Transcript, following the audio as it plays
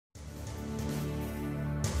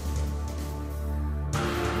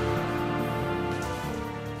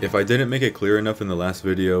If I didn't make it clear enough in the last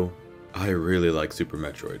video, I really like Super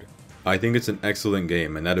Metroid. I think it's an excellent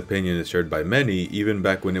game, and that opinion is shared by many even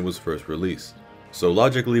back when it was first released. So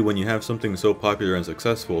logically, when you have something so popular and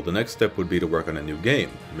successful, the next step would be to work on a new game,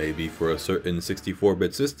 maybe for a certain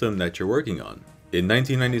 64-bit system that you're working on. In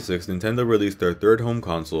 1996, Nintendo released their third home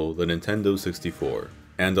console, the Nintendo 64.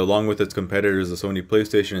 And along with its competitors the Sony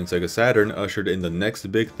PlayStation and Sega Saturn ushered in the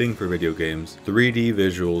next big thing for video games, 3D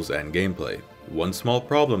visuals and gameplay. One small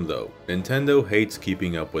problem though, Nintendo hates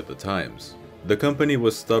keeping up with the times. The company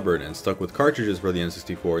was stubborn and stuck with cartridges for the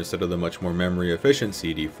N64 instead of the much more memory efficient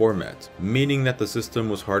CD format, meaning that the system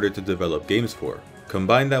was harder to develop games for.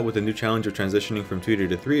 Combine that with the new challenge of transitioning from 2D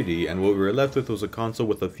to 3D, and what we were left with was a console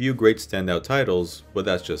with a few great standout titles, but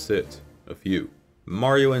that's just it. A few.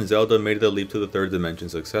 Mario and Zelda made the leap to the third dimension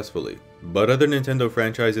successfully, but other Nintendo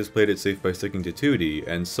franchises played it safe by sticking to 2D,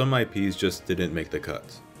 and some IPs just didn't make the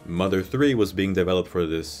cut. Mother 3 was being developed for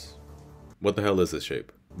this... what the hell is this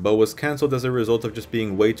shape? But was cancelled as a result of just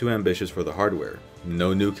being way too ambitious for the hardware.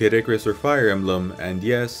 No new Kid Icarus or Fire Emblem, and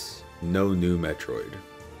yes, no new Metroid.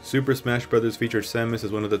 Super Smash Bros. Featured Samus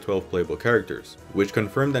as one of the 12 playable characters, which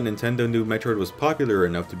confirmed that Nintendo knew Metroid was popular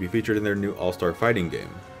enough to be featured in their new all-star fighting game.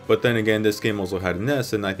 But then again, this game also had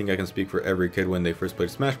NES, and I think I can speak for every kid when they first played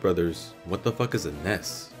Smash Bros. What the fuck is a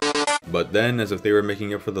NES? But then, as if they were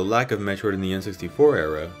making up for the lack of Metroid in the N64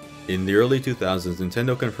 era, in the early 2000s,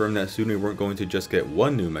 Nintendo confirmed that soon we weren't going to just get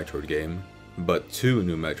one new Metroid game, but two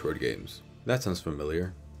new Metroid games. That sounds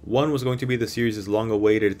familiar. One was going to be the series'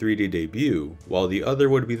 long-awaited 3D debut, while the other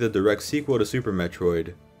would be the direct sequel to Super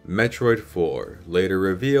Metroid, Metroid 4, later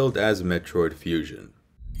revealed as Metroid Fusion.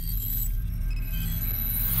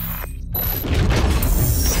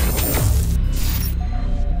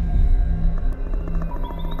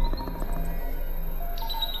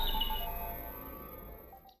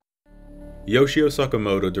 Yoshio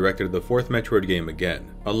Sakamoto directed the fourth Metroid game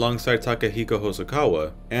again, alongside Takehiko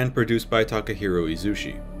Hosokawa, and produced by Takahiro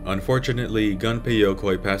Izushi. Unfortunately, Gunpei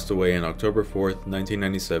Yokoi passed away on October 4th,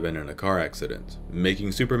 1997 in a car accident,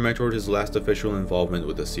 making Super Metroid his last official involvement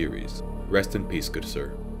with the series. Rest in peace, good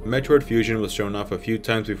sir. Metroid Fusion was shown off a few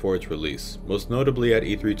times before its release, most notably at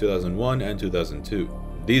E3 2001 and 2002.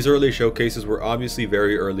 These early showcases were obviously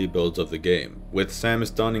very early builds of the game, with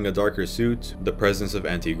Samus donning a darker suit, the presence of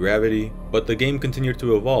anti-gravity, but the game continued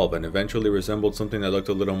to evolve and eventually resembled something that looked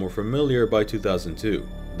a little more familiar by 2002.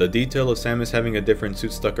 The detail of Samus having a different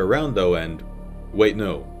suit stuck around though, and wait,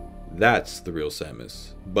 no, that's the real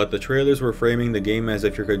Samus. But the trailers were framing the game as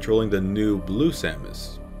if you're controlling the new blue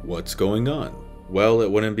Samus. What's going on? Well,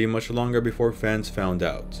 it wouldn't be much longer before fans found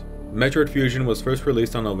out. Metroid Fusion was first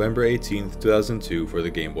released on November 18th, 2002 for the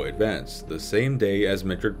Gameboy Advance, the same day as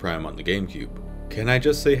Metroid Prime on the Gamecube. Can I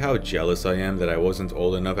just say how jealous I am that I wasn't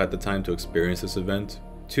old enough at the time to experience this event?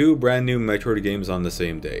 Two brand new Metroid games on the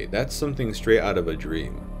same day, that's something straight out of a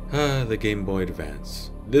dream. The Gameboy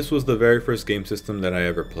Advance. This was the very first game system that I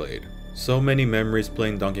ever played. So many memories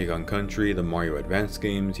playing Donkey Kong Country, the Mario Advance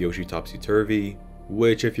games, Yoshi Topsy Turvy,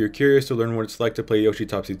 which if you're curious to learn what it's like to play Yoshi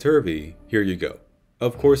Topsy Turvy, here you go.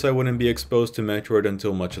 Of course I wouldn't be exposed to Metroid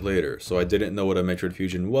until much later, so I didn't know what a Metroid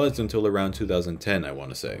Fusion was until around 2010 I want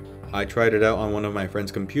to say. I tried it out on one of my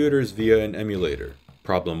friend's computers via an emulator.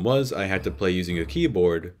 Problem was, I had to play using a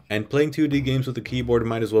keyboard, and playing 2D games with a keyboard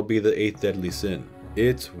might as well be the 8th deadly sin.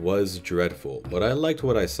 It was dreadful, but I liked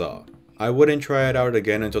what I saw. I wouldn't try it out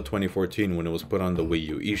again until 2014 when it was put on the Wii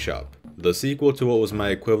U eShop. The sequel to what was my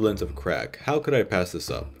equivalent of crack. How could I pass this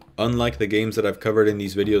up? Unlike the games that I've covered in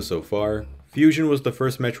these videos so far, Fusion was the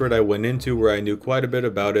first Metroid I went into where I knew quite a bit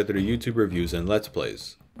about it through YouTube reviews and Let's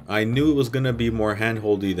Plays. I knew it was gonna be more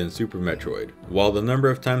handholdy than Super Metroid. While the number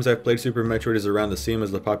of times I've played Super Metroid is around the same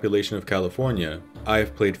as the population of California,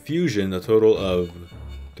 I've played Fusion a total of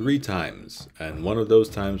 3 times, and one of those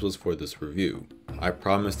times was for this review. I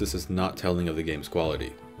promise this is not telling of the game's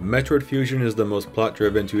quality. Metroid Fusion is the most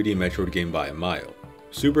plot-driven 2D Metroid game by a mile.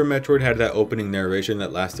 Super Metroid had that opening narration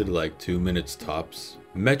that lasted like 2 minutes tops.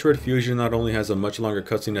 Metroid Fusion not only has a much longer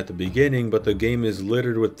cutscene at the beginning, but the game is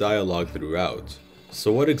littered with dialogue throughout.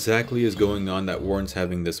 So what exactly is going on that warrants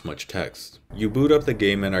having this much text? You boot up the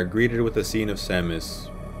game and are greeted with a scene of Samus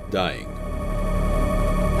dying.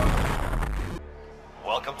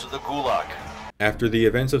 Welcome to the Gulag. After the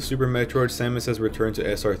events of Super Metroid, Samus has returned to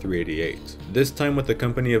SR-388, this time with the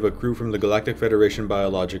company of a crew from the Galactic Federation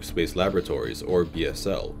Biologic Space Laboratories, or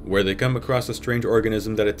BSL, where they come across a strange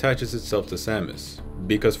organism that attaches itself to Samus.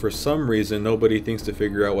 Because for some reason nobody thinks to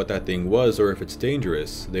figure out what that thing was or if it's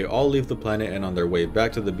dangerous, they all leave the planet, and on their way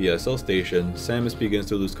back to the BSL station, Samus begins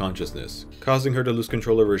to lose consciousness, causing her to lose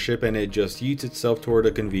control of her ship, and it just yeets itself toward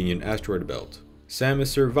a convenient asteroid belt. Samus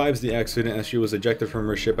survives the accident as she was ejected from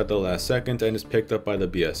her ship at the last second and is picked up by the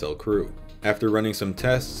BSL crew. After running some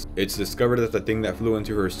tests, it's discovered that the thing that flew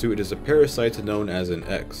into her suit is a parasite known as an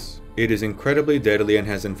X. It is incredibly deadly and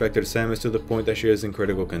has infected Samus to the point that she is in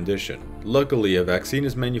critical condition. Luckily, a vaccine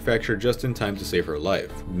is manufactured just in time to save her life.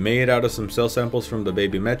 Made out of some cell samples from the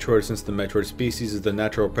baby Metroid, since the Metroid species is the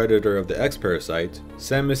natural predator of the X parasite,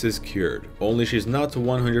 Samus is cured, only she's not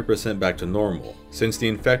 100% back to normal, since the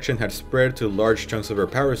infection had spread to large chunks of her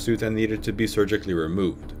power suit and needed to be surgically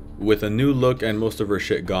removed. With a new look and most of her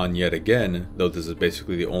shit gone yet again, though this is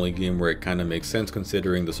basically the only game where it kinda makes sense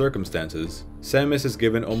considering the circumstances, Samus is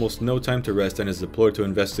given almost no time to rest and is deployed to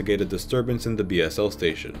investigate a disturbance in the BSL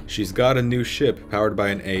station. She's got a new ship powered by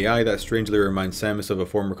an AI that strangely reminds Samus of a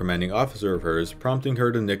former commanding officer of hers, prompting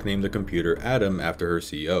her to nickname the computer Adam after her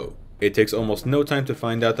CEO. It takes almost no time to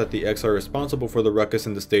find out that the X are responsible for the ruckus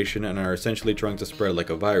in the station and are essentially trying to spread like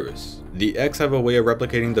a virus. The X have a way of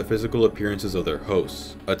replicating the physical appearances of their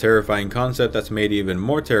hosts, a terrifying concept that's made even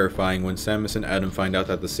more terrifying when Samus and Adam find out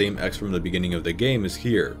that the same X from the beginning of the game is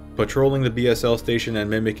here, patrolling the BSL station and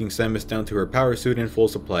mimicking Samus down to her power suit and full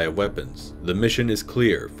supply of weapons. The mission is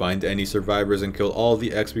clear: find any survivors and kill all of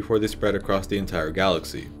the X before they spread across the entire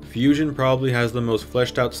galaxy. Fusion probably has the most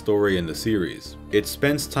fleshed out story in the series. It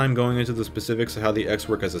spends time going into the specifics of how the X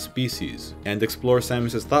work as a species, and explores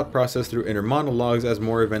Samus' thought process through inner monologues as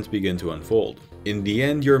more events begin to unfold. In the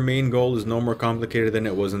end, your main goal is no more complicated than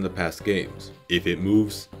it was in the past games. If it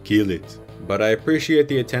moves, kill it. But I appreciate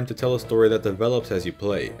the attempt to tell a story that develops as you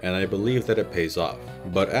play, and I believe that it pays off.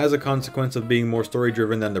 But as a consequence of being more story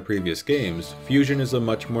driven than the previous games, Fusion is a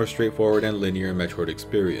much more straightforward and linear Metroid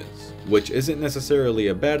experience, which isn't necessarily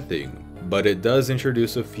a bad thing, but it does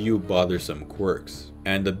introduce a few bothersome quirks.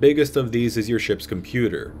 And the biggest of these is your ship's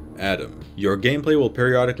computer, Adam. Your gameplay will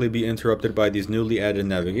periodically be interrupted by these newly added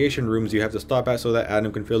navigation rooms you have to stop at so that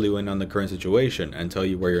Adam can fill you in on the current situation and tell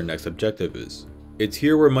you where your next objective is. It's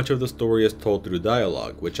here where much of the story is told through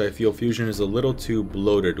dialogue, which I feel Fusion is a little too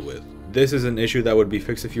bloated with. This is an issue that would be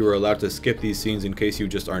fixed if you were allowed to skip these scenes in case you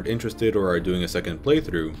just aren't interested or are doing a second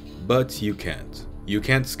playthrough, but you can't. You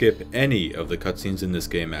can't skip any of the cutscenes in this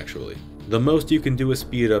game actually. The most you can do is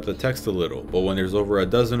speed up the text a little, but when there's over a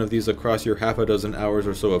dozen of these across your half a dozen hours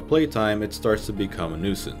or so of playtime, it starts to become a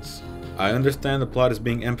nuisance. I understand the plot is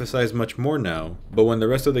being emphasized much more now, but when the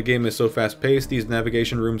rest of the game is so fast paced, these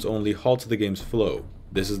navigation rooms only halt the game's flow.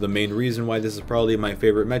 This is the main reason why this is probably my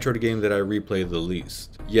favorite Metroid game that I replay the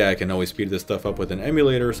least. Yeah, I can always speed this stuff up with an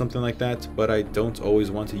emulator or something like that, but I don't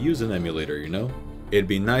always want to use an emulator, you know? It'd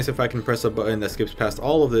be nice if I can press a button that skips past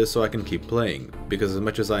all of this so I can keep playing, because as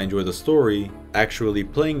much as I enjoy the story, actually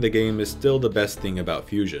playing the game is still the best thing about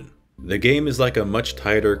Fusion. The game is like a much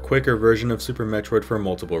tighter, quicker version of Super Metroid for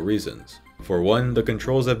multiple reasons. For one, the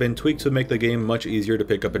controls have been tweaked to make the game much easier to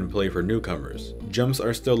pick up and play for newcomers. Jumps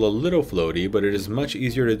are still a little floaty, but it is much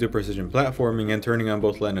easier to do precision platforming, and turning on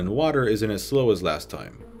both land and water isn't as slow as last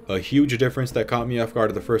time. A huge difference that caught me off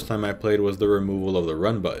guard the first time I played was the removal of the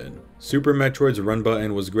run button. Super Metroid's run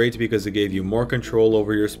button was great because it gave you more control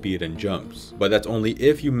over your speed and jumps, but that's only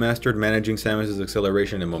if you mastered managing Samus'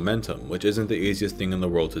 acceleration and momentum, which isn't the easiest thing in the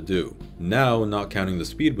world to do. Now, not counting the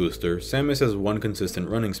speed booster, Samus has one consistent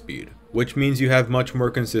running speed, which means you have much more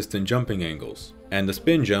consistent jumping angles. And the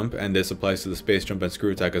spin jump, and this applies to the space jump and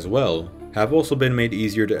screw attack as well, have also been made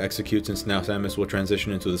easier to execute since now Samus will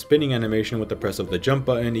transition into the spinning animation with the press of the jump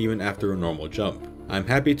button even after a normal jump. I'm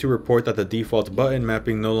happy to report that the default button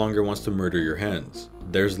mapping no longer wants to murder your hands.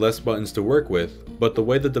 There's less buttons to work with, but the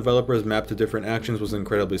way the developers mapped to different actions was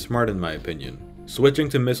incredibly smart in my opinion. Switching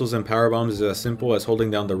to missiles and power bombs is as simple as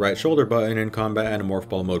holding down the right shoulder button in combat and morph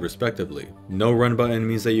ball mode respectively. No run button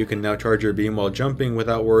means that you can now charge your beam while jumping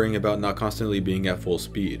without worrying about not constantly being at full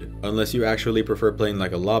speed, unless you actually prefer playing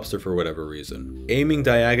like a lobster for whatever reason. Aiming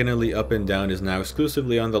diagonally up and down is now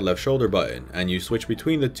exclusively on the left shoulder button, and you switch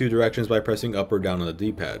between the two directions by pressing up or down on the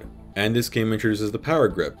D-pad. And this game introduces the power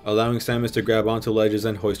grip, allowing Samus to grab onto ledges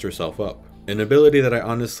and hoist herself up. An ability that I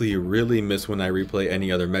honestly really miss when I replay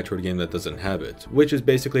any other Metroid game that doesn't have it, which is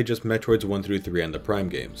basically just Metroids 1 through 3 and the Prime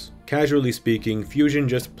games. Casually speaking, Fusion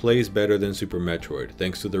just plays better than Super Metroid,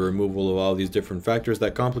 thanks to the removal of all these different factors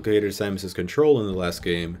that complicated Samus' control in the last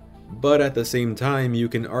game. But at the same time, you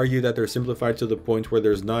can argue that they're simplified to the point where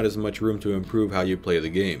there's not as much room to improve how you play the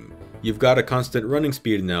game. You've got a constant running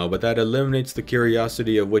speed now, but that eliminates the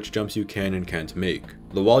curiosity of which jumps you can and can't make.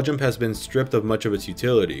 The wall jump has been stripped of much of its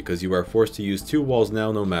utility, because you are forced to use 2 walls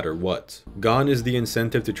now no matter what. Gone is the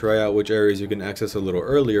incentive to try out which areas you can access a little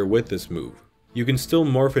earlier with this move. You can still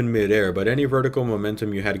morph in mid-air, but any vertical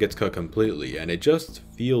momentum you had gets cut completely, and it just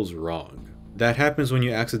feels wrong. That happens when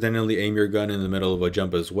you accidentally aim your gun in the middle of a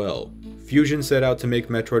jump as well. Fusion set out to make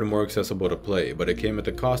Metroid more accessible to play, but it came at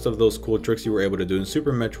the cost of those cool tricks you were able to do in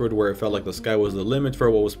Super Metroid where it felt like the sky was the limit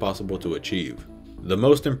for what was possible to achieve. The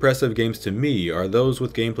most impressive games to me are those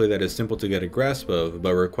with gameplay that is simple to get a grasp of,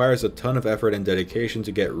 but requires a ton of effort and dedication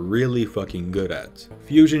to get really fucking good at.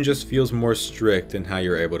 Fusion just feels more strict in how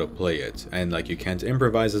you're able to play it, and like you can't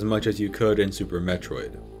improvise as much as you could in Super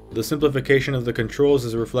Metroid. The simplification of the controls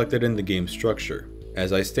is reflected in the game's structure.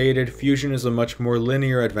 As I stated, Fusion is a much more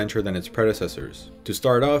linear adventure than its predecessors. To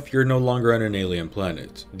start off, you're no longer on an alien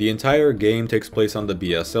planet. The entire game takes place on the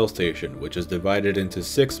BSL station, which is divided into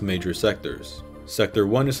 6 major sectors. Sector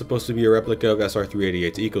 1 is supposed to be a replica of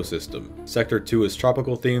SR-388's ecosystem. Sector 2 is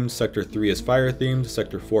tropical themed, Sector 3 is fire themed,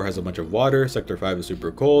 Sector 4 has a bunch of water, Sector 5 is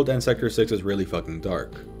super cold, and Sector 6 is really fucking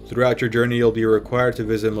dark. Throughout your journey, you'll be required to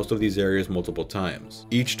visit most of these areas multiple times,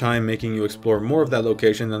 each time making you explore more of that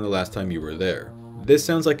location than the last time you were there. This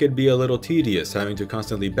sounds like it'd be a little tedious having to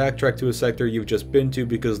constantly backtrack to a sector you've just been to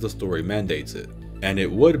because the story mandates it. And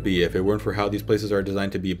it would be if it weren't for how these places are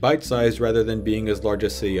designed to be bite-sized rather than being as large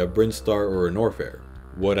as say a Brinstar or a Norfair.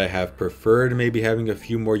 Would I have preferred maybe having a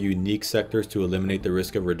few more unique sectors to eliminate the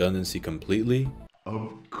risk of redundancy completely?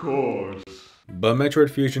 Of course. But Metroid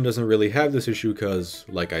Fusion doesn't really have this issue cause,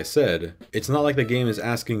 like I said, it's not like the game is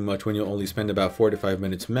asking much when you'll only spend about 4 to 5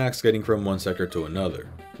 minutes max getting from one sector to another.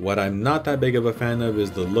 What I'm not that big of a fan of is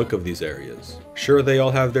the look of these areas. Sure, they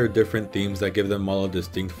all have their different themes that give them all a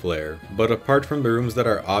distinct flair, but apart from the rooms that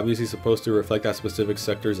are obviously supposed to reflect that specific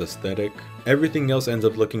sector's aesthetic, everything else ends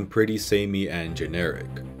up looking pretty samey and generic.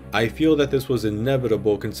 I feel that this was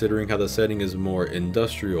inevitable considering how the setting is more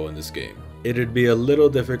industrial in this game. It'd be a little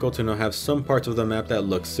difficult to not have some parts of the map that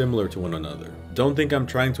look similar to one another. Don't think I'm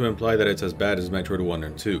trying to imply that it's as bad as Metroid 1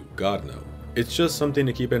 and 2, god no. It's just something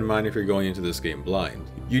to keep in mind if you're going into this game blind.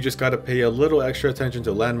 You just gotta pay a little extra attention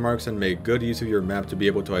to landmarks and make good use of your map to be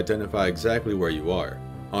able to identify exactly where you are.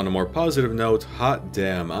 On a more positive note, hot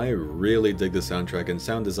damn, I really dig the soundtrack and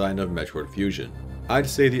sound design of Metroid Fusion. I'd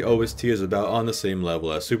say the OST is about on the same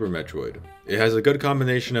level as Super Metroid. It has a good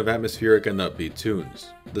combination of atmospheric and upbeat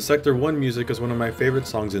tunes. The Sector 1 music is one of my favorite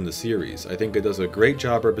songs in the series. I think it does a great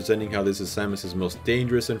job representing how this is Samus's most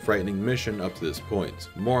dangerous and frightening mission up to this point.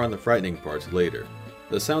 More on the frightening parts later.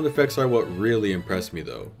 The sound effects are what really impressed me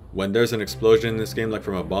though. When there's an explosion in this game like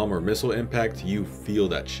from a bomb or missile impact, you feel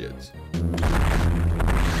that shit.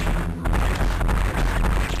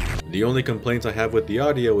 The only complaints I have with the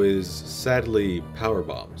audio is, sadly, power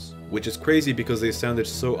bombs, which is crazy because they sounded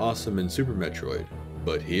so awesome in Super Metroid,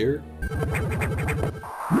 but here?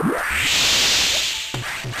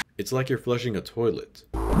 It's like you're flushing a toilet.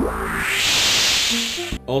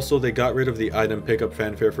 Also, they got rid of the item pickup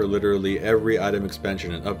fanfare for literally every item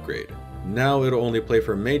expansion and upgrade. Now it'll only play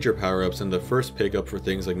for major power-ups and the first pickup for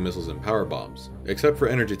things like missiles and power bombs. Except for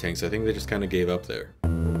energy tanks, I think they just kinda gave up there.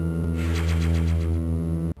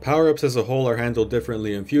 Power-ups as a whole are handled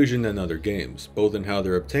differently in Fusion than other games, both in how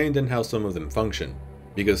they're obtained and how some of them function.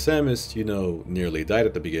 Because Samus, nearly died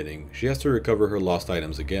at the beginning, she has to recover her lost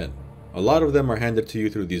items again. A lot of them are handed to you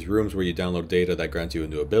through these rooms where you download data that grants you a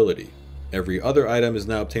new ability. Every other item is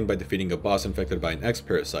now obtained by defeating a boss infected by an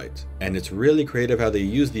X-Parasite, and it's really creative how they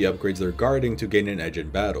use the upgrades they're guarding to gain an edge in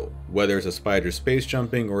battle. Whether it's a spider space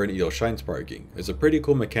jumping or an eel shine sparking, it's a pretty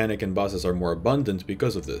cool mechanic and bosses are more abundant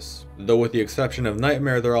because of this. Though with the exception of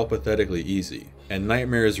Nightmare, they're all pathetically easy. And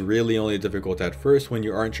Nightmare is really only difficult at first when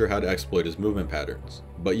you aren't sure how to exploit his movement patterns.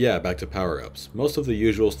 But yeah, back to power-ups. Most of the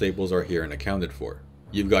usual staples are here and accounted for.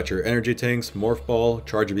 You've got your energy tanks, morph ball,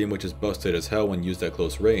 charge beam which is busted as hell when used at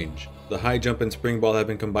close range. The high jump and spring ball have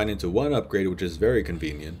been combined into one upgrade which is very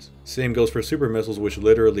convenient. Same goes for super missiles which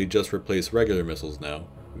literally just replace regular missiles now.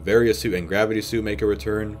 Various suit and gravity suit make a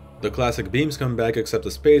return. The classic beams come back except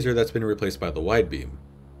the spacer that's been replaced by the wide beam.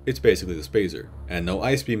 It's basically the spacer. And no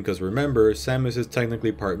ice beam because remember, Samus is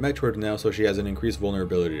technically part Metroid now so she has an increased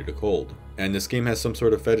vulnerability to cold. And this game has some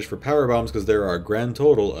sort of fetish for power bombs because there are a grand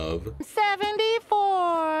total of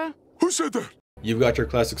 74! Who said that? You've got your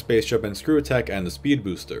classic space jump and screw attack and the speed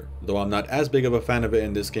booster, though I'm not as big of a fan of it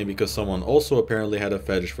in this game because someone also apparently had a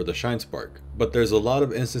fetish for the shine spark. But there's a lot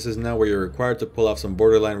of instances now where you're required to pull off some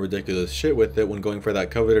borderline ridiculous shit with it when going for that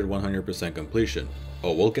coveted 100% completion.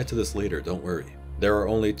 Oh, we'll get to this later, don't worry. There are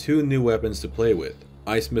only 2 new weapons to play with.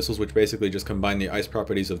 Ice missiles which basically just combine the ice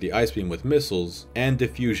properties of the ice beam with missiles, and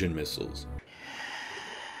diffusion missiles.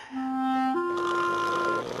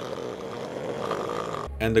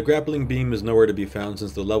 And the grappling beam is nowhere to be found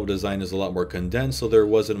since the level design is a lot more condensed so there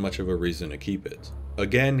wasn't much of a reason to keep it.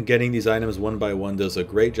 Again, getting these items one by one does a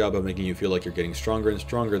great job of making you feel like you're getting stronger and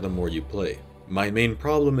stronger the more you play. My main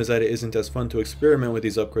problem is that it isn't as fun to experiment with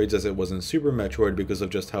these upgrades as it was in Super Metroid because of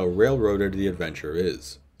just how railroaded the adventure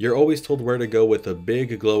is. You're always told where to go with a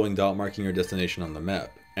big glowing dot marking your destination on the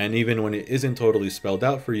map. And even when it isn't totally spelled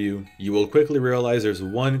out for you, you will quickly realize there's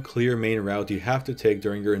one clear main route you have to take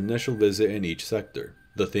during your initial visit in each sector.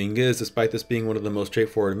 The thing is, despite this being one of the most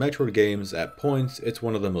straightforward Metroid games, at points, it's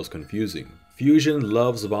one of the most confusing. Fusion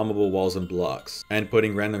loves bombable walls and blocks, and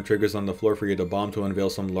putting random triggers on the floor for you to bomb to unveil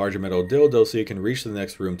some large metal dildo so you can reach the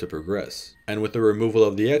next room to progress. And with the removal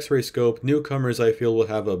of the X-ray scope, newcomers I feel will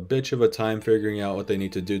have a bitch of a time figuring out what they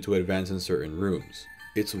need to do to advance in certain rooms.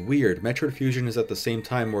 It's weird, Metroid Fusion is at the same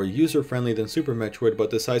time more user-friendly than Super Metroid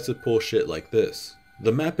but decides to pull shit like this.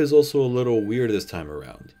 The map is also a little weird this time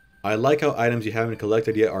around. I like how items you haven't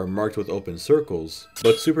collected yet are marked with open circles,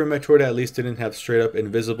 but Super Metroid at least didn't have straight up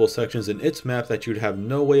invisible sections in its map that you'd have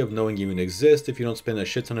no way of knowing even exist if you don't spend a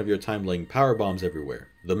shit ton of your time laying power bombs everywhere.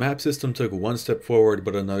 The map system took one step forward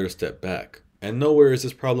but another step back, and nowhere is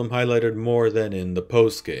this problem highlighted more than in the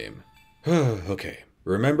post-game. Okay.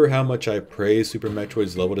 Remember how much I praised Super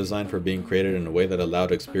Metroid's level design for being created in a way that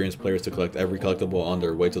allowed experienced players to collect every collectible on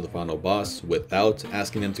their way to the final boss without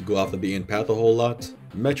asking them to go off the beaten path a whole lot?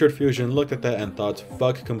 Metroid Fusion looked at that and thought,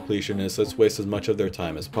 fuck completionists, let's waste as much of their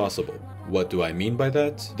time as possible. What do I mean by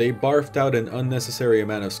that? They barfed out an unnecessary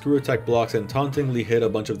amount of screw attack blocks and tauntingly hid a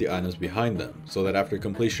bunch of the items behind them, so that after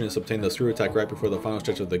completionists obtain the screw attack right before the final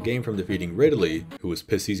stretch of the game from defeating Ridley, who was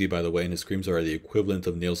piss easy by the way and his screams are the equivalent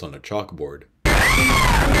of nails on a chalkboard.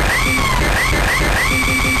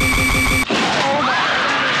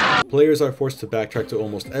 Players are forced to backtrack to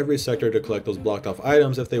almost every sector to collect those blocked off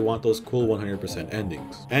items if they want those cool 100%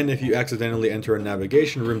 endings. And if you accidentally enter a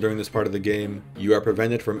navigation room during this part of the game, you are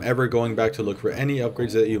prevented from ever going back to look for any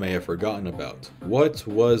upgrades that you may have forgotten about. What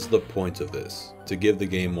was the point of this? To give the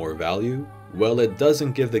game more value? Well, it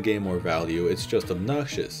doesn't give the game more value, it's just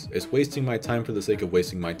obnoxious. It's wasting my time for the sake of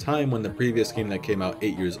wasting my time when the previous game that came out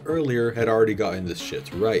 8 years earlier had already gotten this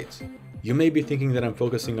shit right. You may be thinking that I'm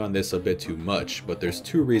focusing on this a bit too much, but there's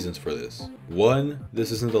two reasons for this. One,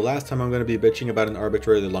 this isn't the last time I'm going to be bitching about an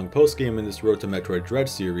arbitrarily long post-game in this Road to Metroid Dread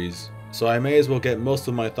series, so I may as well get most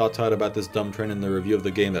of my thoughts out about this dumb trend in the review of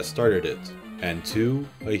the game that started it. And two,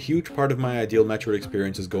 a huge part of my ideal Metroid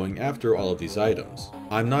experience is going after all of these items.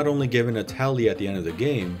 I'm not only given a tally at the end of the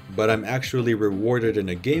game, but I'm actually rewarded in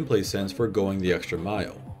a gameplay sense for going the extra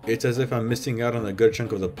mile. It's as if I'm missing out on a good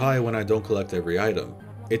chunk of the pie when I don't collect every item.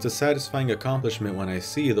 It's a satisfying accomplishment when I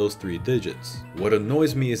see those 3 digits. What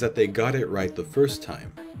annoys me is that they got it right the first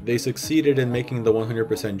time. They succeeded in making the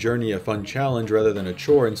 100% journey a fun challenge rather than a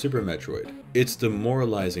chore in Super Metroid. It's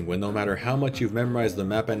demoralizing when no matter how much you've memorized the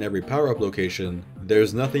map and every power-up location,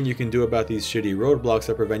 there's nothing you can do about these shitty roadblocks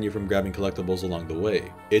that prevent you from grabbing collectibles along the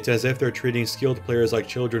way. It's as if they're treating skilled players like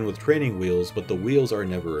children with training wheels, but the wheels are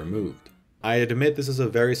never removed. I admit this is a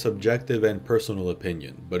very subjective and personal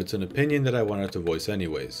opinion, but it's an opinion that I wanted to voice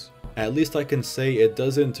anyways. At least I can say it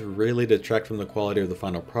doesn't really detract from the quality of the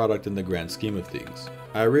final product in the grand scheme of things.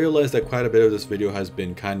 I realize that quite a bit of this video has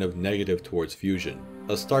been kind of negative towards Fusion,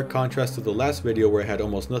 a stark contrast to the last video where I had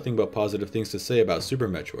almost nothing but positive things to say about Super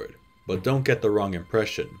Metroid. But don't get the wrong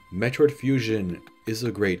impression, Metroid Fusion is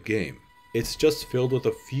a great game. It's just filled with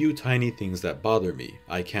a few tiny things that bother me,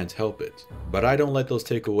 I can't help it. But I don't let those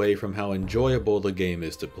take away from how enjoyable the game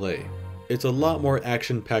is to play. It's a lot more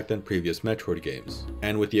action-packed than previous Metroid games,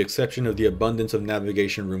 and with the exception of the abundance of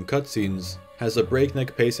navigation room cutscenes, has a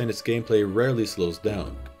breakneck pace and its gameplay rarely slows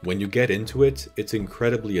down. When you get into it, it's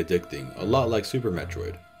incredibly addicting, a lot like Super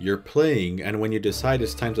Metroid. You're playing, and when you decide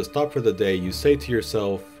it's time to stop for the day, you say to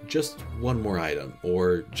yourself, just one more item,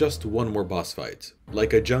 or just one more boss fight,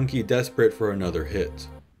 like a junkie desperate for another hit.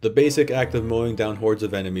 The basic act of mowing down hordes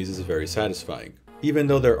of enemies is very satisfying. Even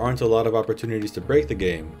though there aren't a lot of opportunities to break the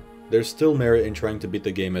game, there's still merit in trying to beat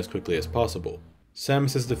the game as quickly as possible.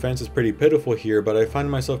 Samus's defense is pretty pitiful here, but I find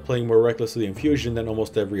myself playing more recklessly in Fusion than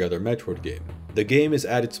almost every other Metroid game. The game is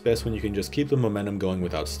at its best when you can just keep the momentum going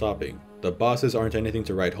without stopping. The bosses aren't anything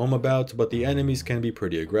to write home about, but the enemies can be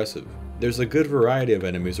pretty aggressive. There's a good variety of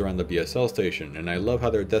enemies around the BSL station, and I love how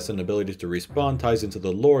their deaths and ability to respawn ties into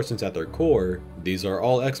the lore since at their core, these are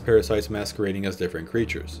all X-Parasites masquerading as different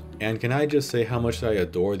creatures. And can I just say how much I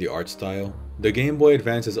adore the art style? The Gameboy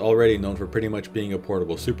Advance is already known for pretty much being a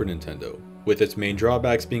portable Super Nintendo, with its main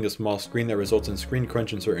drawbacks being a small screen that results in screen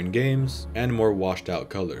crunch in certain games, and more washed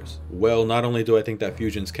out colors. Well, not only do I think that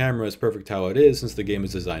Fusion's camera is perfect how it is since the game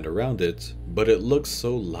is designed around it, but it looks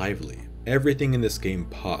so lively. Everything in this game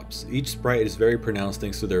pops, each sprite is very pronounced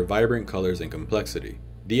thanks to their vibrant colors and complexity.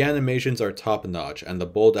 The animations are top notch, and the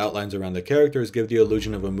bold outlines around the characters give the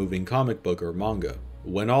illusion of a moving comic book or manga.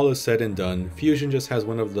 When all is said and done, Fusion just has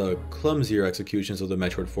one of the clumsier executions of the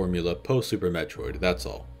Metroid formula post Super Metroid, that's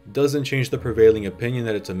all. Doesn't change the prevailing opinion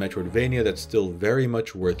that it's a Metroidvania that's still very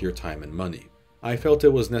much worth your time and money. I felt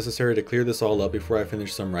it was necessary to clear this all up before I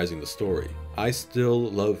finished summarizing the story. I still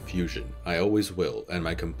love Fusion, I always will, and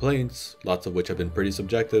my complaints, lots of which have been pretty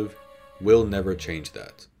subjective, will never change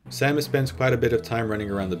that. Samus spends quite a bit of time running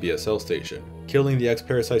around the BSL station, killing the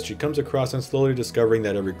ex-parasites she comes across and slowly discovering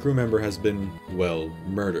that every crew member has been, well,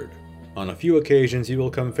 murdered. On a few occasions you will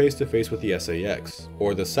come face to face with the SAX,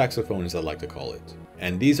 or the saxophone as I like to call it.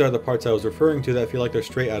 And these are the parts I was referring to that feel like they're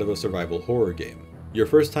straight out of a survival horror game. Your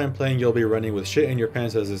first time playing, you'll be running with shit in your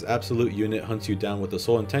pants as this absolute unit hunts you down with the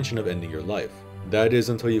sole intention of ending your life. That is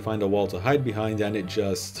until you find a wall to hide behind and it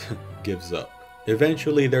just gives up.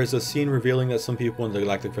 Eventually, there's a scene revealing that some people in the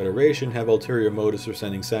Galactic Federation have ulterior motives for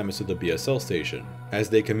sending Samus to the BSL station, as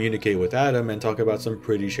they communicate with Adam and talk about some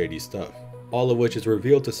pretty shady stuff. All of which is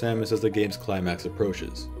revealed to Samus as the game's climax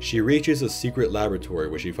approaches. She reaches a secret laboratory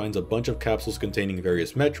where she finds a bunch of capsules containing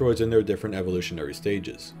various Metroids in their different evolutionary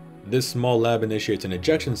stages. This small lab initiates an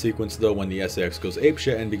ejection sequence though when the SAX goes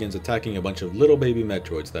apeshit and begins attacking a bunch of little baby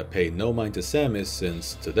Metroids that pay no mind to Samus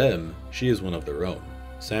since, to them, she is one of their own.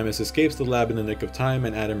 Samus escapes the lab in the nick of time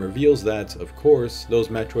and Adam reveals that, of course, those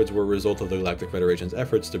Metroids were a result of the Galactic Federation's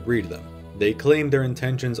efforts to breed them. They claim their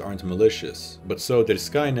intentions aren't malicious, but so did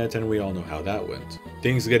Skynet and we all know how that went.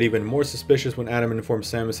 Things get even more suspicious when Adam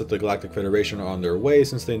informs Samus that the Galactic Federation are on their way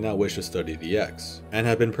since they now wish to study the X, and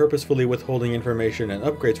have been purposefully withholding information and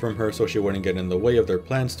upgrades from her so she wouldn't get in the way of their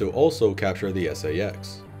plans to also capture the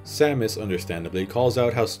SAX. Samus, understandably, calls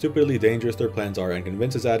out how stupidly dangerous their plans are and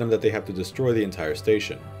convinces Adam that they have to destroy the entire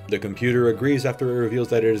station. The computer agrees after it reveals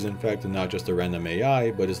that it is in fact not just a random AI,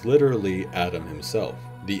 but is literally Adam himself.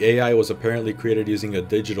 The AI was apparently created using a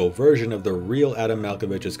digital version of the real Adam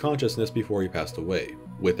Malkovich's consciousness before he passed away.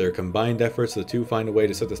 With their combined efforts, the two find a way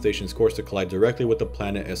to set the station's course to collide directly with the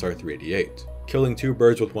planet SR-388, killing two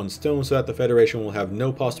birds with one stone so that the Federation will have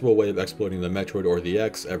no possible way of exploiting the Metroid or the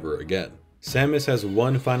X ever again. Samus has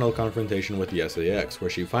one final confrontation with the SAX, where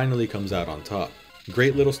she finally comes out on top.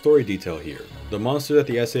 Great little story detail here. The monster that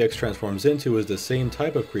the SAX transforms into is the same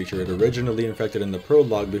type of creature it originally infected in the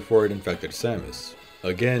prologue before it infected Samus.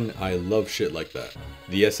 Again, I love shit like that.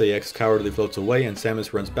 The SAX cowardly floats away and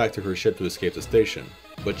Samus runs back to her ship to escape the station.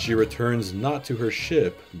 But she returns not to her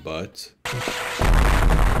ship, but...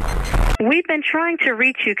 We've been trying to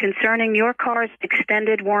reach you concerning your car's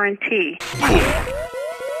extended warranty.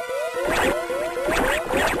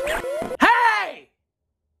 Hey!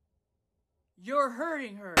 You're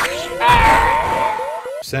hurting her.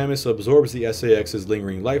 Samus absorbs the SAX's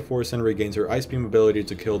lingering life force and regains her ice beam ability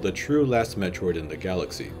to kill the true last Metroid in the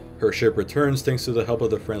galaxy. Her ship returns thanks to the help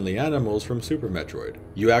of the friendly animals from Super Metroid.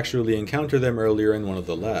 You actually encounter them earlier in one of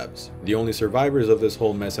the labs, the only survivors of this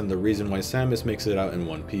whole mess and the reason why Samus makes it out in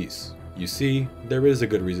one piece. You see, there is a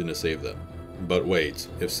good reason to save them. But wait,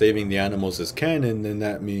 if saving the animals is canon, then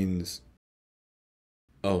that means...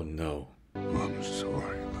 oh no. I'm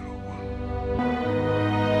sorry, little one.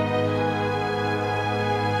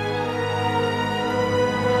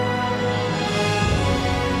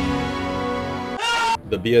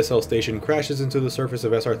 The BSL station crashes into the surface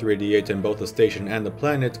of SR-388 and both the station and the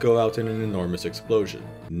planet go out in an enormous explosion.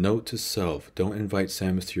 Note to self, don't invite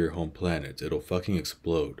Samus to your home planet, it'll fucking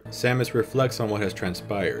explode. Samus reflects on what has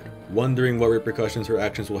transpired, wondering what repercussions her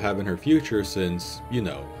actions will have in her future since, you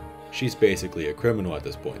know, she's basically a criminal at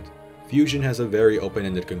this point. Fusion has a very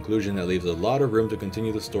open-ended conclusion that leaves a lot of room to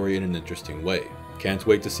continue the story in an interesting way. Can't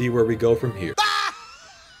wait to see where we go from here.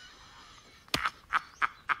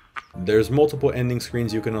 There's multiple ending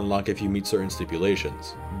screens you can unlock if you meet certain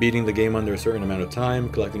stipulations, beating the game under a certain amount of time,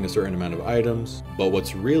 collecting a certain amount of items, but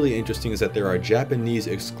what's really interesting is that there are Japanese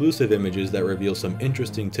exclusive images that reveal some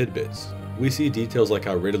interesting tidbits. We see details like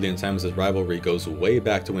how Ridley and Samus' rivalry goes way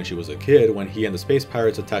back to when she was a kid when he and the space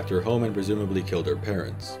pirates attacked her home and presumably killed her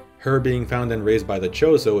parents. Her being found and raised by the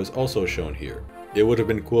Chozo is also shown here. It would have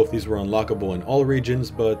been cool if these were unlockable in all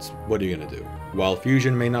regions, but what are you gonna do? While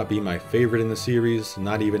Fusion may not be my favorite in the series,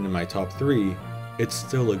 not even in my top 3, it's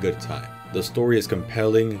still a good time. The story is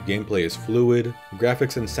compelling, gameplay is fluid,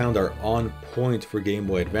 graphics and sound are on point for Game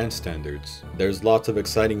Boy Advance standards. There's lots of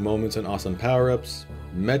exciting moments and awesome power-ups.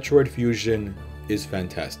 Metroid Fusion is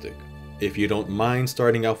fantastic. If you don't mind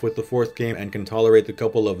starting off with the 4th game and can tolerate the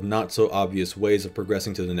couple of not so obvious ways of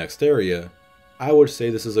progressing to the next area, I would say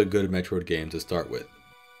this is a good Metroid game to start with.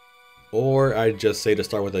 Or I'd just say to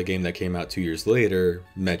start with a game that came out 2 years later,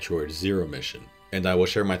 Metroid Zero Mission. And I will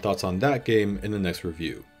share my thoughts on that game in the next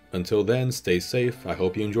review. Until then, stay safe, I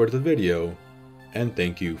hope you enjoyed the video, and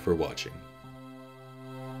thank you for watching.